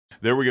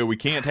There we go. We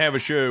can't have a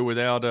show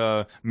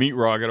without Meat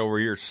Rocket over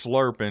here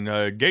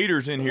slurping.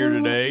 Gator's in here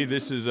today.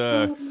 This is,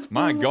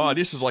 my God,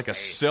 this is like a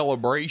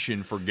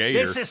celebration for Gator.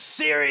 This is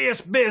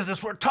serious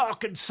business. We're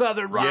talking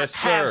Southern Rock. Yes,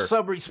 sir. Have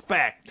some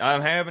respect.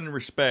 I'm having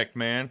respect,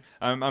 man.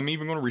 I'm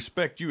even going to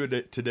respect you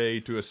today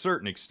to a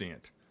certain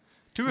extent.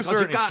 To a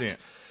certain extent.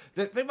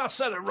 The thing about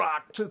Southern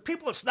Rock, to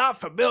people that's not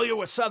familiar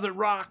with Southern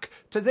Rock,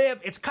 to them,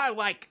 it's kind of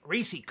like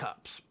Reese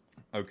Cups.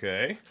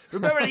 Okay.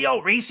 Remember the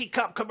old Reese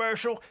Cup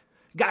commercial?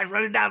 Guys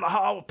running down the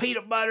hall with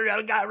peanut butter, the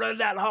other guy running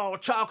down the hall with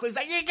chocolate. He's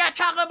like, you got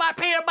chocolate in my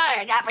peanut butter,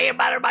 I got peanut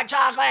butter in my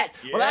chocolate.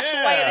 Yeah. Well, that's the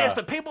way it is.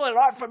 The people that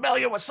aren't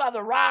familiar with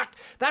Southern Rock,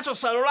 that's what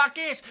Southern Rock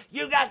is.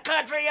 You got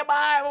country in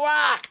my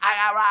rock. I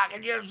got rock,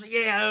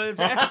 and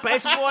that's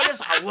basically what it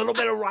is. A little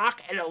bit of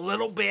rock and a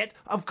little bit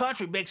of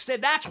country mixed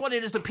in. That's what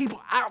it is. The people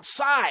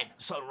outside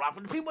Southern Rock,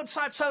 but the people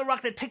inside Southern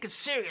Rock, they take it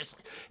seriously.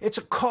 It's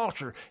a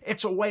culture.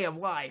 It's a way of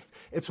life.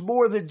 It's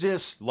more than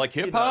just like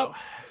hip hop.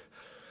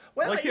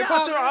 Well, like yeah,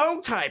 it's our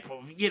own type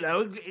of,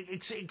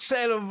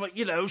 instead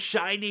of,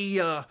 shiny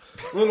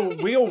little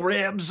wheel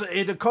rims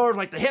in the cars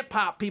like the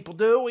hip-hop people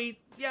do, we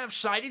have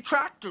shiny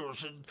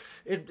tractors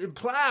and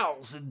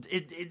plows and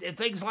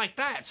things like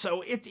that.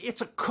 So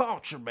it's a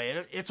culture,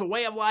 man. It's a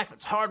way of life.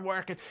 It's hard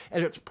working,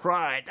 and it's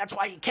pride. That's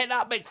why you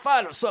cannot make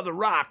fun of Southern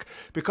Rock,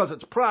 because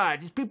it's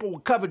pride. These people will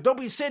come and don't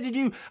be sending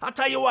you. I'll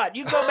tell you what,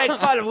 you go make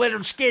fun of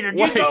Leonard Skinner.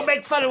 You go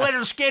make fun of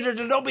Leonard Skinner,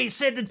 and don't be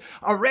sending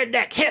a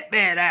redneck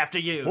hitman after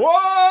you.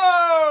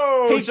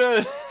 Whoa!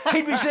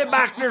 He'd be sitting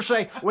back there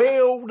saying,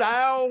 well,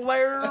 down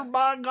there,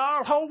 my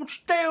God, hold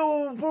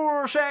still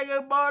for a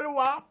second, buddy,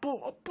 I'll put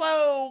a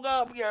plug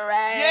up your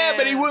ass. Yeah,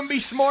 but he wouldn't be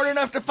smart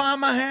enough to find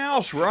my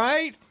house,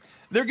 right?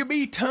 There could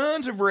be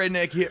tons of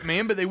redneck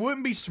hitmen, but they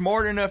wouldn't be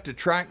smart enough to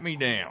track me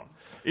down.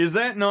 Is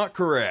that not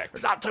correct?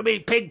 There's not too many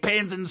pig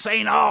pens in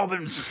St.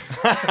 Albans.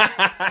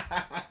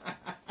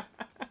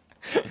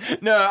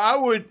 No,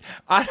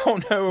 I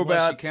don't know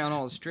about. You count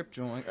all the strip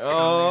joints.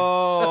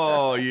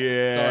 Oh,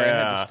 yeah. Sorry, I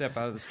had to step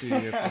out of the studio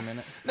for a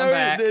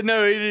minute.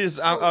 No, it is.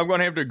 I'm going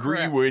to have to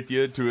agree with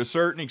you to a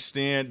certain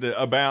extent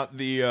about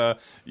the,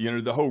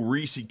 the whole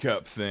Reese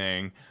Cup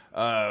thing.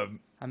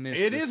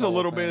 It is a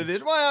little bit of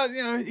this. Well,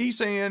 he's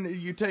saying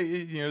you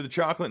take, the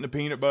chocolate and the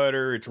peanut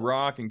butter. It's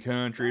rock and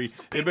country.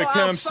 It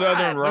becomes outside,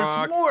 Southern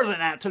rock. It's more than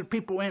that to the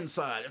people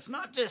inside. It's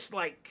not just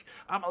like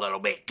I'm a little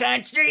bit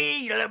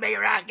country, a little bit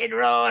rock and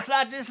roll. It's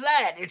not just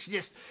that.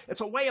 It's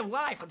a way of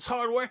life. It's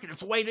hard working. It's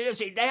the way it is.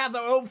 They have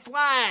their own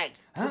flag.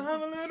 I'm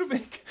a little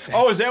bit.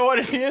 Oh, is that what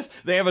it is?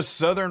 They have a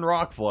Southern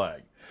rock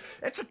flag.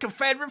 It's a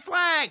Confederate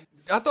flag.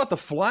 I thought the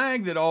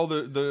flag that all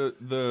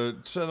the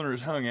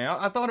Southerners hung out,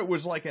 I thought it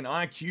was like an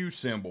IQ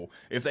symbol.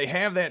 If they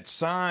have that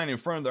sign in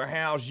front of their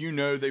house,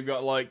 they've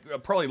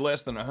got probably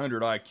less than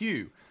 100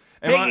 IQ.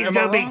 Biggie's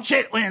gonna be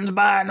chitlins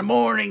by in the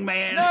morning,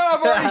 man. No,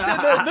 I've already said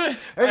that.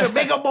 There's the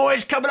big old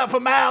boys coming up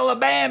from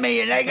Alabama,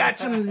 and they got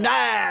some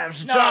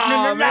knives,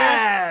 sharpening their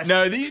knives.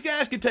 No, these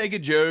guys could take a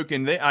joke,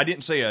 and I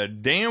didn't say a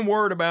damn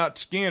word about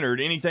Skinner,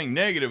 anything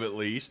negative at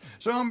least.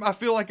 So I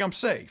feel like I'm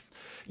safe.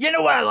 You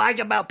know what I like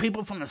about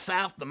people from the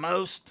South the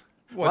most?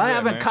 What I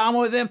have in common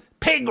with them?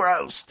 Pig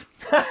roast.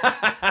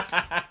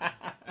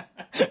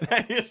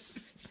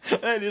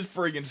 That is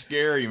freaking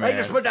scary, man. They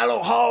just put that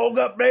little hog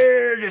up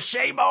there and just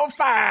shame on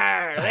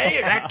fire.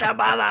 They let the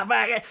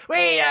motherfucker.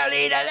 We don't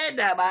need to let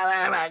the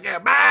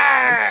motherfucker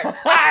burn.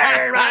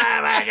 Burn,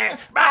 motherfucker.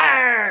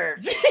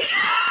 Burn.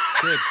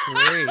 Good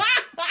grief.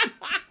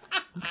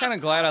 I'm kind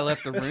of glad I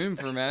left the room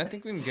for a minute. I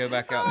think we can go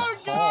back out in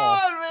the hall.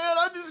 God, man,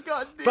 I just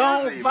got dizzy,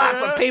 Don't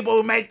fuck with people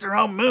who make their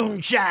own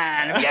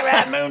moonshine. Have you ever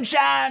had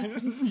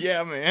moonshine?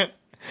 Yeah, man.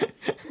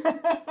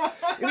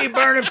 You be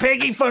burning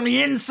Piggy from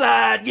the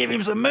inside, give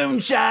him some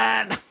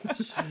moonshine.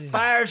 Jeez.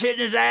 Fire's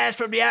hitting his ass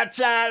from the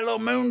outside, a little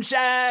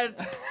moonshine.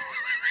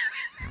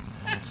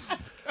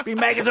 Be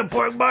making some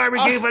pork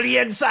barbecue from the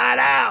inside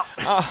out.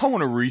 I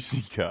want a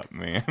Reese Cup,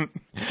 man.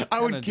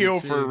 I would kill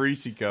for a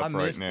Reese Cup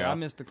right now. I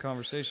missed the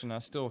conversation. I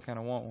still kind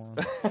of want one.